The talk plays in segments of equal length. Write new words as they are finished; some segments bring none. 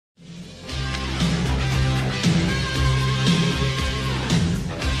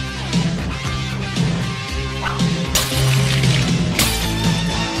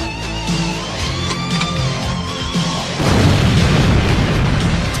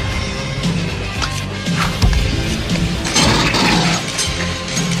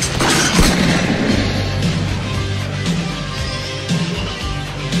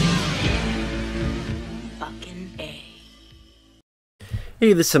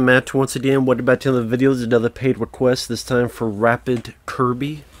Hey, this is Matt once again. Welcome back to another video. This is another paid request, this time for Rapid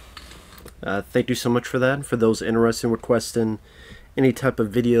Kirby. Thank you so much for that. For those interested in requesting any type of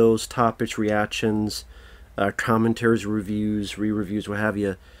videos, topics, reactions, commentaries, reviews, re-reviews, what have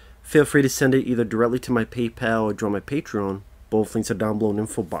you, feel free to send it either directly to my PayPal or join my Patreon. Both links are down below in the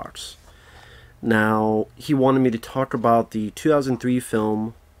info box. Now, he wanted me to talk about the 2003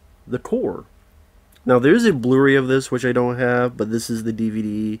 film, The Core. Now, there's a Blu-ray of this, which I don't have, but this is the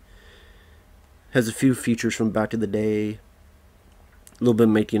DVD. Has a few features from back in the day. A little bit of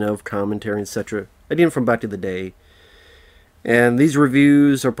making of, commentary, etc. Again, from back in the day. And these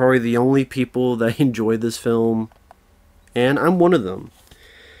reviews are probably the only people that enjoy this film. And I'm one of them.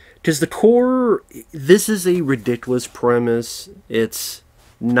 Because The Core, this is a ridiculous premise. It's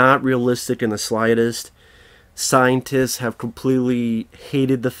not realistic in the slightest. Scientists have completely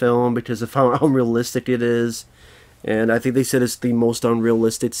hated the film because of how unrealistic it is, and I think they said it's the most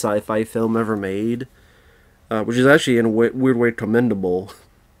unrealistic sci-fi film ever made, which is actually in a weird way commendable.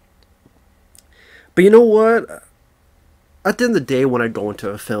 But you know what? At the end of the day, when I go into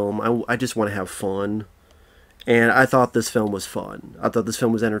a film, I just want to have fun, and I thought this film was fun. I thought this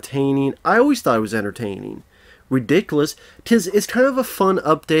film was entertaining. I always thought it was entertaining. Ridiculous. It's kind of a fun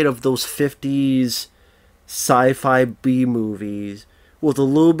update of those 50s sci-fi B movies with a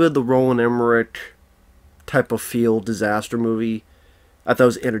little bit of the Roland Emmerich type of feel disaster movie. I thought it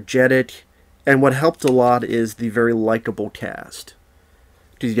was energetic, and what helped a lot is the very likable cast.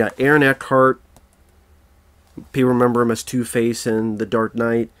 Because you got Aaron Eckhart, people remember him as Two-Face in The Dark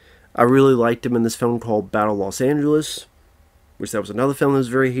Knight. I really liked him in this film called Battle Los Angeles, which that was another film that was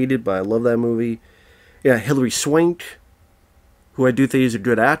very hated, but I love that movie. Yeah, Hilary Swank, who I do think is a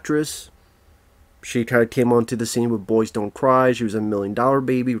good actress. She kind of came onto the scene with Boys Don't Cry. She was in $1 Million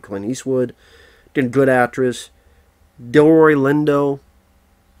Baby with Clint Eastwood. Good actress. Delroy Lindo,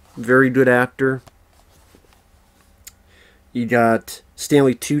 very good actor. You got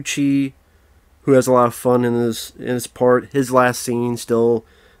Stanley Tucci, who has a lot of fun in his part. His last scene still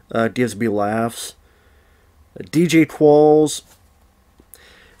gives me laughs. DJ Qualls.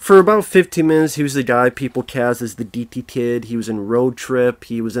 For about 15 minutes, he was the guy people cast as the DT Kid. He was in Road Trip.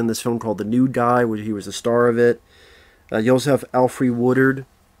 He was in this film called The New Guy, where he was the star of it. You also have Alfre Woodard,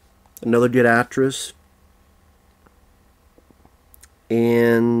 another good actress.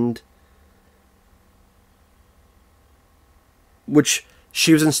 And which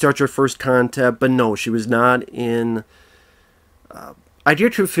she was in Star Trek First Contact, but no, she was not in... I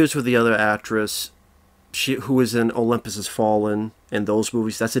get confused with the other actress, who was in Olympus Has Fallen and those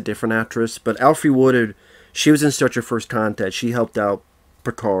movies. That's a different actress. But Alfre Woodard, she was in Star Trek First Contact. She helped out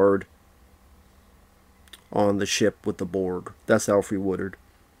Picard on the ship with the Borg. That's Alfre Woodard.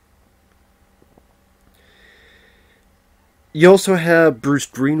 You also have Bruce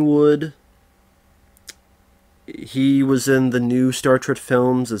Greenwood. He was in the new Star Trek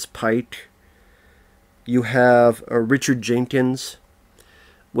films as Pike. You have Richard Jenkins,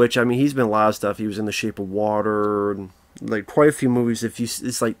 which, I mean, he's been in a lot of stuff. He was in The Shape of Water, and like quite a few movies.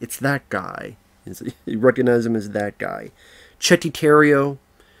 It's like, it's that guy. You recognize him as that guy. Tcheky Karyo,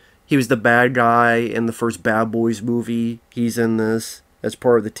 he was the bad guy in the first Bad Boys movie. He's in this as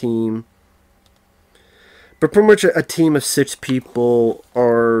part of the team. But pretty much a team of 6 people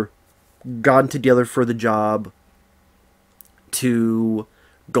are gotten together for the job to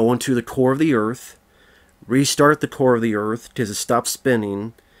go into the core of the Earth, restart the core of the Earth because it stopped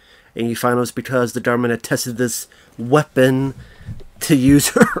spinning, and you find out it's because the government had tested this weapon to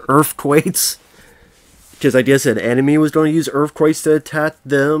use earthquakes, because I guess an enemy was going to use earthquakes to attack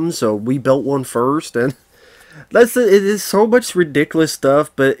them, so we built one first, and it is so much ridiculous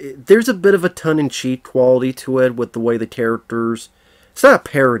stuff, but there's a bit of a tongue-in-cheek quality to it with the way the characters... It's not a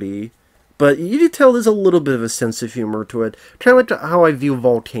parody, but you can tell there's a little bit of a sense of humor to it, kind of like how I view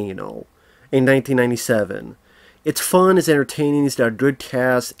Volcano in 1997. It's fun, it's entertaining, it's got a good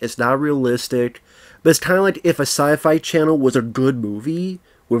cast, it's not realistic, but it's kind of like if a Sci-Fi Channel was a good movie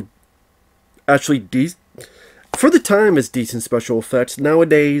with actually for the time, it's decent special effects.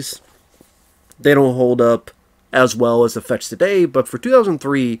 Nowadays, they don't hold up as well as effects today, but for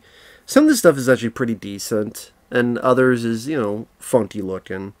 2003, some of this stuff is actually pretty decent, and others is, you know, funky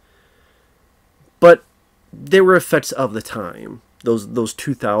looking. But they were effects of the time. Those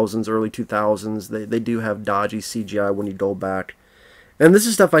 2000s, early 2000s, they do have dodgy CGI when you go back. And this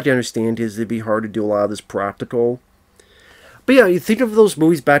is stuff I can understand, because it'd be hard to do a lot of this practical. But yeah, you think of those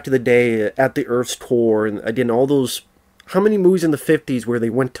movies back to the day, At the Earth's Core, and again, all those... How many movies in the 50s where they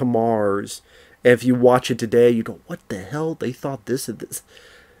went to Mars? And if you watch it today, you go, what the hell? They thought this and this.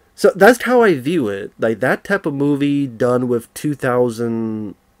 So that's how I view it. Like, that type of movie done with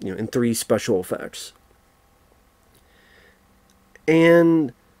 2003 special effects.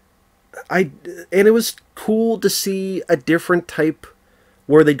 And it was cool to see a different type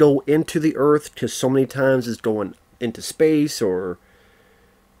where they go into the Earth, because so many times it's going into space or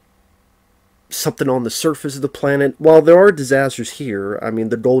something on the surface of the planet. While there are disasters here, I mean,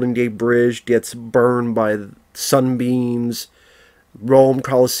 the Golden Gate Bridge gets burned by sunbeams, Rome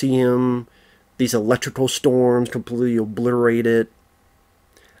Colosseum, these electrical storms completely obliterate it.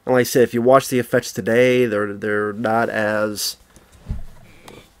 And like I said, if you watch the effects today, they're not as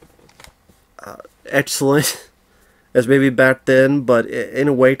excellent as maybe back then, but in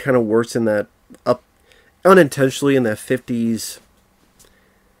a way kind of worse in that, unintentionally in that 50s.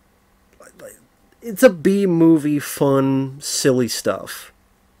 It's a B-movie, fun, silly stuff.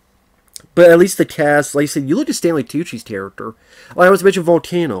 But at least the cast, like I said, you look at Stanley Tucci's character. Like I was mentioning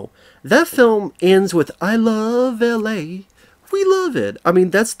Volcano. That film ends with, I love L.A. We love it. I mean,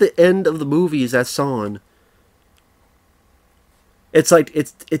 that's the end of the movie, is that song. It's like,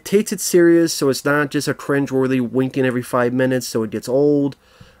 it takes it serious, so it's not just a cringeworthy winking every 5 minutes, so it gets old.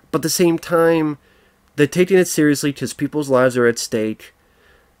 But at the same time, they're taking it seriously because people's lives are at stake.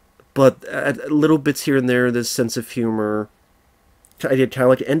 But at little bits here and there, this sense of humor. I did kind of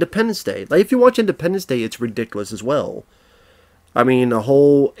like Independence Day. Like, if you watch Independence Day, it's ridiculous as well. I mean, a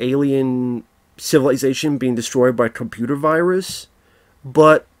whole alien civilization being destroyed by a computer virus.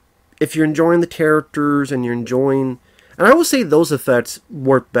 But if you're enjoying the characters and you're enjoying... And I will say those effects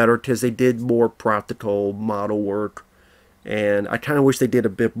work better because they did more practical model work. And I kind of wish they did a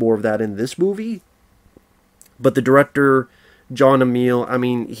bit more of that in this movie. But the director, Jon Amiel, I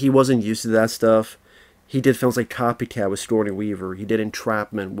mean, he wasn't used to that stuff. He did films like Copycat with Sigourney Weaver. He did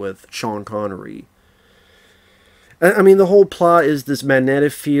Entrapment with Sean Connery. I mean, the whole plot is this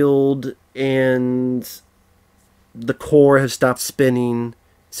magnetic field, and the core has stopped spinning,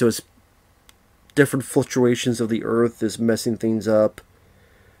 so it's different fluctuations of the Earth is messing things up.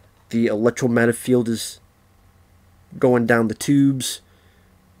 The electromagnetic field is going down the tubes,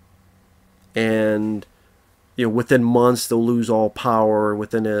 and you know, within months they'll lose all power.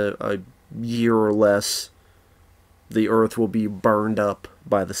 Within a year or less, the Earth will be burned up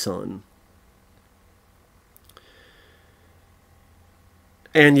by the sun.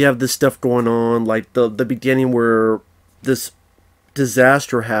 And you have this stuff going on, like the beginning where this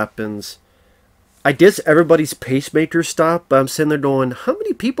disaster happens. I guess everybody's pacemaker stopped, but I'm sitting there going, how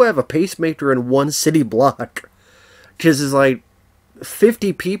many people have a pacemaker in one city block? Because it's like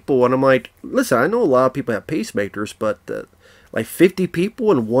 50 people, and I'm like, listen, I know a lot of people have pacemakers, but like 50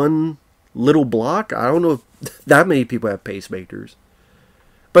 people in one little block? I don't know if that many people have pacemakers.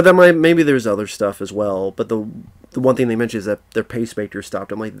 But then maybe there's other stuff as well. But the one thing they mentioned is that their pacemakers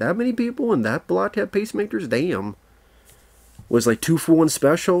stopped. I'm like, that many people in that block have pacemakers? Damn. Was like 2 for 1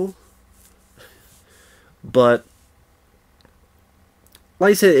 special? But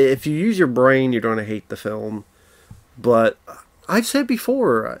like I said, if you use your brain, you're going to hate the film. But I've said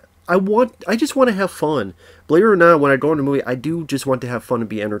before, I just want to have fun. Believe it or not, when I go into a movie, I do just want to have fun and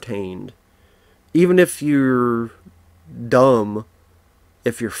be entertained. Even if you're dumb,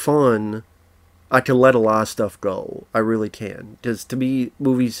 if you're fun, I can let a lot of stuff go. I really can. Because to me,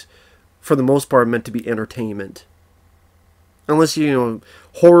 movies, for the most part, are meant to be entertainment. Unless, you know,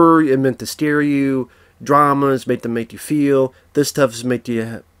 horror is meant to scare you. Drama is meant to make you feel. This stuff is meant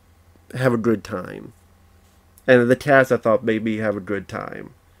to have a good time. And the cast, I thought, made me have a good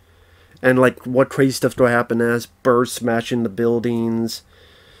time. And, like, what crazy stuff's going to happen as birds smashing the buildings.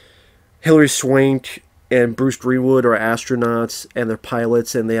 Hilary Swank and Bruce Greenwood are astronauts, and they're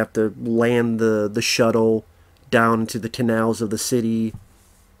pilots, and they have to land the shuttle down into the canals of the city.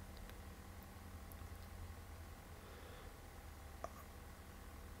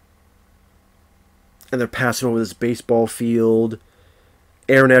 And they're passing over this baseball field.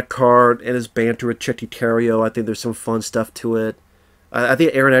 Aaron Eckhart and his banter with Tcheky Karyo. I think there's some fun stuff to it. I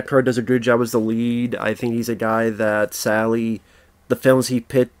think Aaron Eckhart does a good job as the lead. I think he's a guy that, sadly, the films he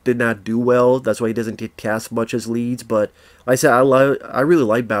picked did not do well. That's why he doesn't get cast much as leads. But like I said, I really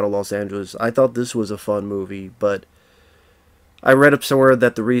like Battle Los Angeles. I thought this was a fun movie. But I read up somewhere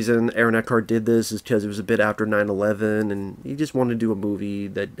that the reason Aaron Eckhart did this is because it was a bit after 9/11, and he just wanted to do a movie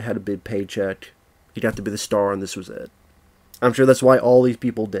that had a big paycheck. He got to be the star, and this was it. I'm sure that's why all these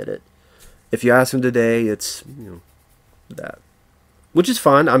people did it. If you ask him today, it's, you know, that. Which is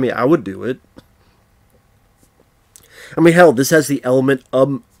fine. I mean, I would do it. I mean, hell, this has the element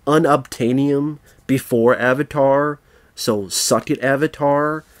of unobtainium before Avatar. So, suck it,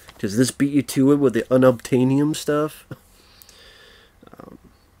 Avatar. Does this beat you to it with the unobtainium stuff?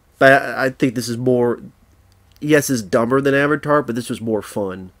 But I think this is more... Yes, it's dumber than Avatar, but this was more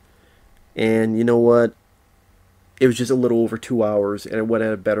fun. And you know what? It was just a little over 2 hours, and it went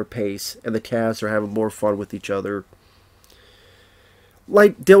at a better pace, and the cast are having more fun with each other.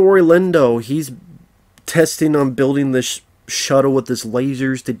 Like Delroy Lindo, he's testing on building this shuttle with his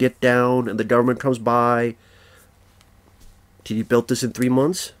lasers to get down, and the government comes by. Did you build this in 3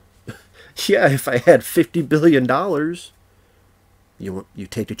 months? Yeah, if I had $50 billion. You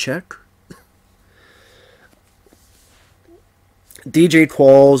take a check? DJ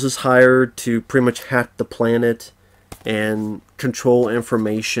Qualls is hired to pretty much hack the planet and control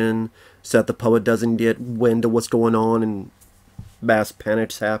information so that the public doesn't get wind of what's going on and mass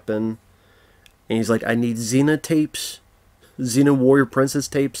panics happen. And he's like, I need Xena tapes, Xena Warrior Princess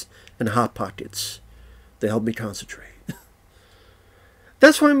tapes, and Hot Pockets. They help me concentrate.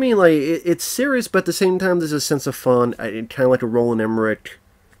 That's what I mean. Like, it's serious, but at the same time, there's a sense of fun. Kind of like a Roland Emmerich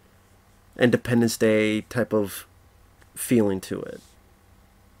Independence Day type of feeling to it.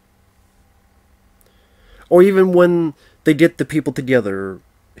 Or even when they get the people together,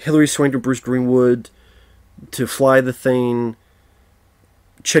 Hilary Swank and Bruce Greenwood, to fly the thing,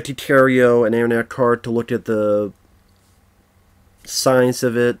 Tcheky Karyo and Aaron Eckhart to look at the science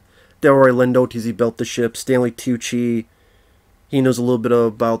of it, Delroy Lindo, because he built the ship, Stanley Tucci, he knows a little bit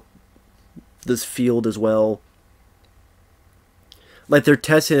about this field as well. Like, they're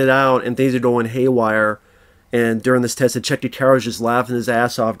testing it out and things are going haywire, and during this test, the Tcheky Karyo's just laughing his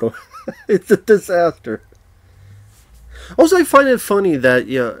ass off, going, it's a disaster. Also, I find it funny that,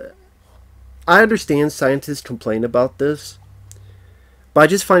 you know, I understand scientists complain about this, but I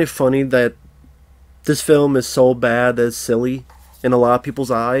just find it funny that this film is so bad that it's silly in a lot of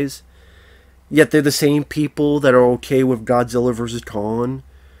people's eyes, yet they're the same people that are okay with Godzilla vs. Kong,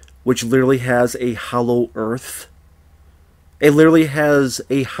 which literally has a hollow Earth. It literally has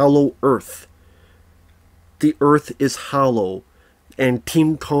a hollow Earth. The Earth is hollow, and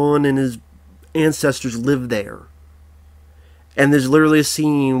King Kong and his ancestors live there. And there's literally a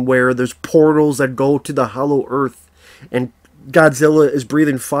scene where there's portals that go to the hollow Earth, and Godzilla is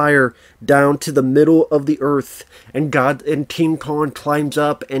breathing fire down to the middle of the Earth, and King Kong climbs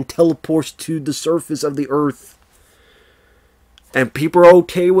up and teleports to the surface of the Earth. And people are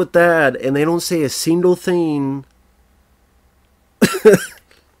okay with that, and they don't say a single thing.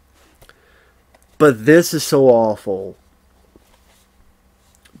 But this is so awful.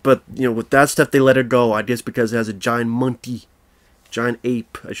 But, you know, with that stuff, they let it go. I guess because it has a giant monkey. Giant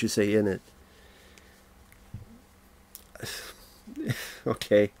ape, I should say, in it.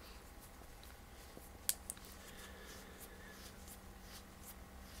 Okay.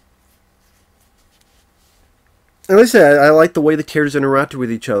 And like I said, I like the way the characters interacted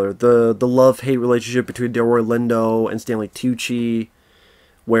with each other. The love-hate relationship between Delroy Lindo and Stanley Tucci,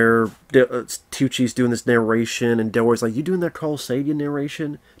 where Tucci's doing this narration, and Delroy's like, you doing that Carl Sagan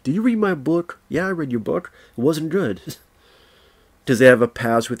narration? Did you read my book? Yeah, I read your book. It wasn't good. Does they have a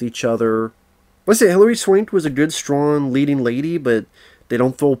past with each other? Let's say Hilary Swank was a good, strong, leading lady, but they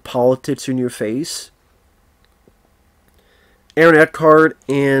don't throw politics in your face. Aaron Eckhart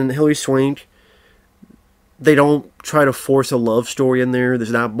and Hilary Swank, they don't try to force a love story in there.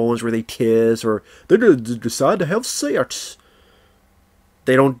 There's not moments where they kiss or they're going to decide to have sex.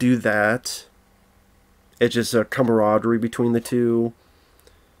 They don't do that. It's just a camaraderie between the two.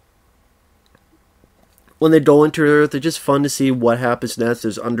 When they go into Earth, it's just fun to see what happens next.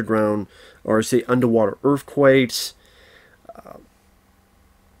 There's underground, or say underwater earthquakes.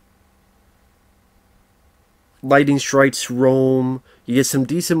 Lightning strikes Rome. You get some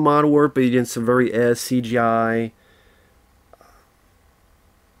decent model work, but you get some very CGI.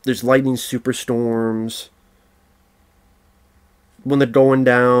 There's lightning superstorms. When they're going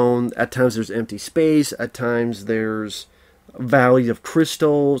down, at times there's empty space. At times there's valleys of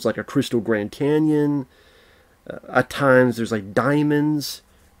crystals, like a crystal Grand Canyon. At times there's like diamonds.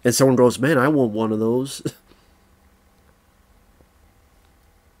 And someone goes, man, I want one of those.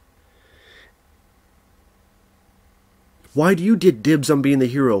 Why do you get dibs on being the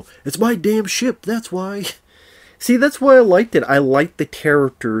hero? It's my damn ship, that's why. See, that's why I liked it. I liked the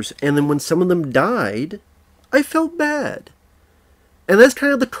characters, and then when some of them died, I felt bad. And that's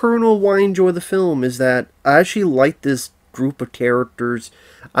kind of the kernel of why I enjoy the film, is that I actually like this group of characters.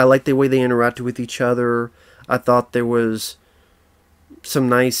 I like the way they interacted with each other. I thought there was some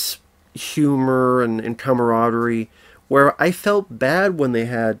nice humor and camaraderie, where I felt bad when they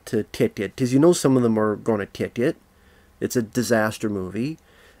had to kick it, because you know some of them are going to kick it. It's a disaster movie.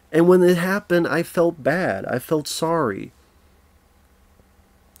 And when it happened, I felt bad. I felt sorry.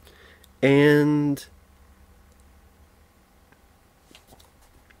 And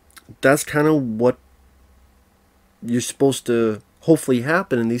that's kind of what you're supposed to hopefully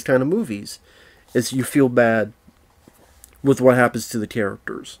happen in these kind of movies, is you feel bad with what happens to the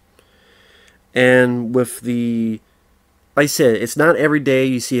characters. And with the, like I said, it's not every day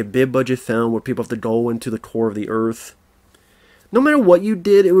you see a big budget film where people have to go into the core of the earth. No matter what you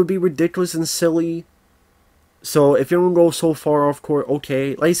did, it would be ridiculous and silly. So if you don't go so far off course,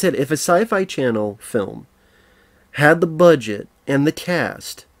 okay. Like I said, if a Sci-Fi Channel film had the budget and the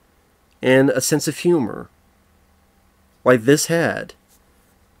cast and a sense of humor like this had,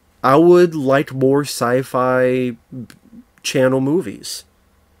 I would like more Sci-Fi Channel movies.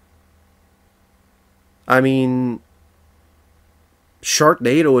 I mean,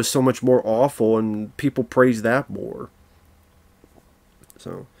 Sharknado is so much more awful, and people praise that more.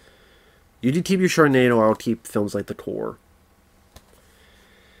 So, you do keep your Sharknado, I'll keep films like The Core.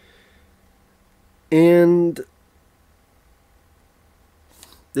 And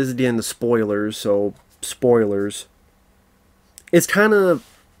this is the end of spoilers, so spoilers. It's kind of,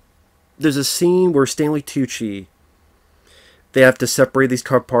 there's a scene where Stanley Tucci, they have to separate these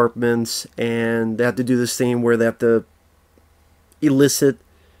compartments, and they have to do this thing where they have to elicit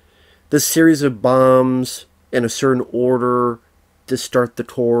this series of bombs in a certain order to start the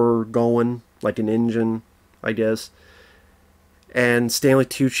core going, like an engine, I guess. And Stanley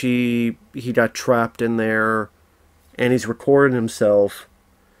Tucci, he got trapped in there, and he's recording himself,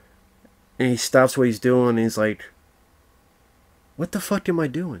 and he stops what he's doing, and he's like, what the fuck am I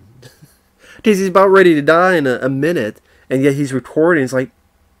doing? Because he's about ready to die in a minute, and yet he's recording. He's like,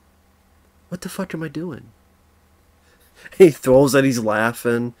 what the fuck am I doing? He throws that, he's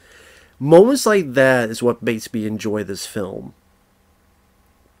laughing. Moments like that is what makes me enjoy this film.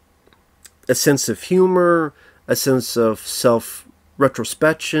 A sense of humor, a sense of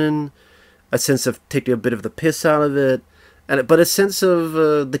self-retrospection, a sense of taking a bit of the piss out of it, but a sense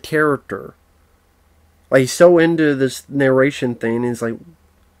of the character. Like, he's so into this narration thing, and he's like,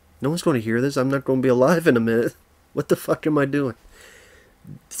 no one's going to hear this. I'm not going to be alive in a minute. What the fuck am I doing?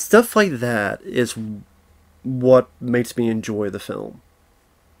 Stuff like that is what makes me enjoy the film.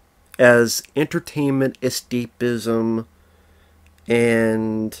 As entertainment, escapism,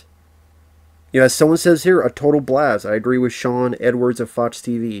 and, you know, as someone says here, a total blast. I agree with Sean Edwards of Fox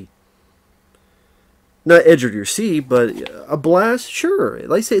TV. Not edge of your seat, but a blast? Sure.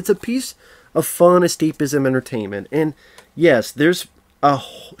 Like I say, it's a piece of fun escapism entertainment. And yes, there's a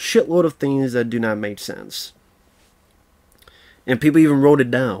shitload of things that do not make sense. And people even wrote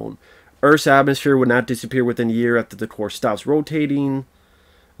it down. Earth's atmosphere would not disappear within a year after the core stops rotating.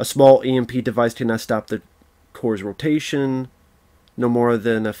 A small EMP device cannot stop the core's rotation. No more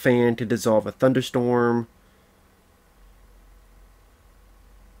than a fan to dissolve a thunderstorm.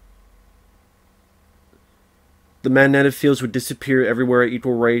 The magnetic fields would disappear everywhere at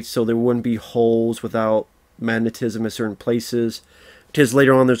equal rates, so there wouldn't be holes without magnetism at certain places. Because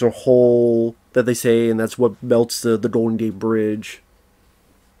later on there's a hole that they say, and that's what melts the Golden Gate Bridge.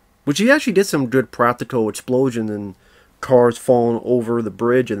 Which he actually did some good practical explosion and cars falling over the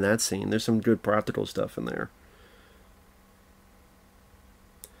bridge in that scene. There's some good practical stuff in there.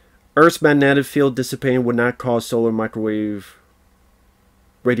 Earth's magnetic field dissipating would not cause solar microwave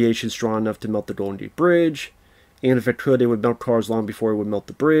radiation strong enough to melt the Golden Gate Bridge. And if it could, it would melt cars long before it would melt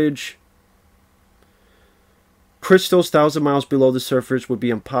the bridge. Crystals 1,000 miles below the surface would be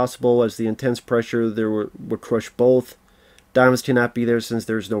impossible, as the intense pressure there would crush both. Diamonds cannot be there since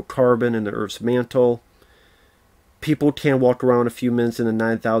there is no carbon in the Earth's mantle. People can't walk around a few minutes in a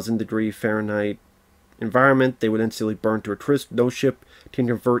 9,000 degree Fahrenheit environment. They would instantly burn to a crisp. No ship can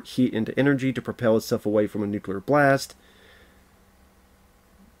convert heat into energy to propel itself away from a nuclear blast.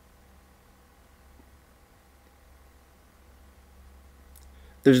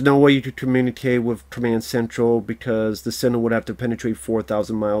 There's no way you could communicate with Command Central because the center would have to penetrate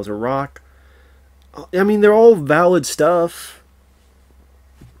 4,000 miles of rock. I mean, they're all valid stuff.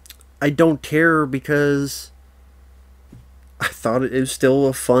 I don't care because I thought it was still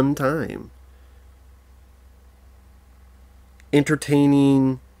a fun time.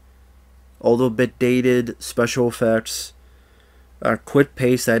 Entertaining, although a bit dated, special effects, quick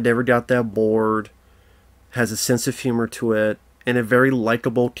pace, I never got that bored, has a sense of humor to it, and a very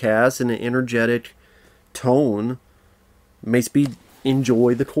likable cast and an energetic tone makes me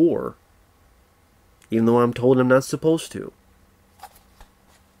enjoy the core. Even though I'm told I'm not supposed to.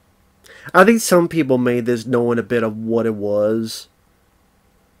 I think some people made this knowing a bit of what it was.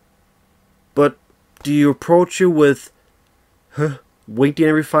 But do you approach it with winking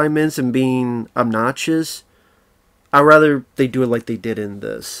every 5 minutes and being obnoxious? I'd rather they do it like they did in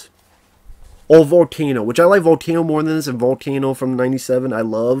this. Or Volcano, which I like Volcano more than this, and Volcano from '97 I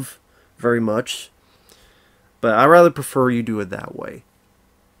love. very much. But I rather prefer you do it that way.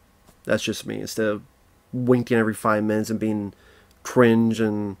 That's just me. Instead of winking every 5 minutes and being cringe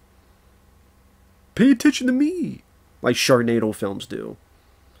and pay attention to me, like Sharknado films do.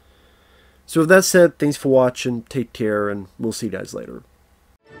 So with that said, thanks for watching, take care, and we'll see you guys later.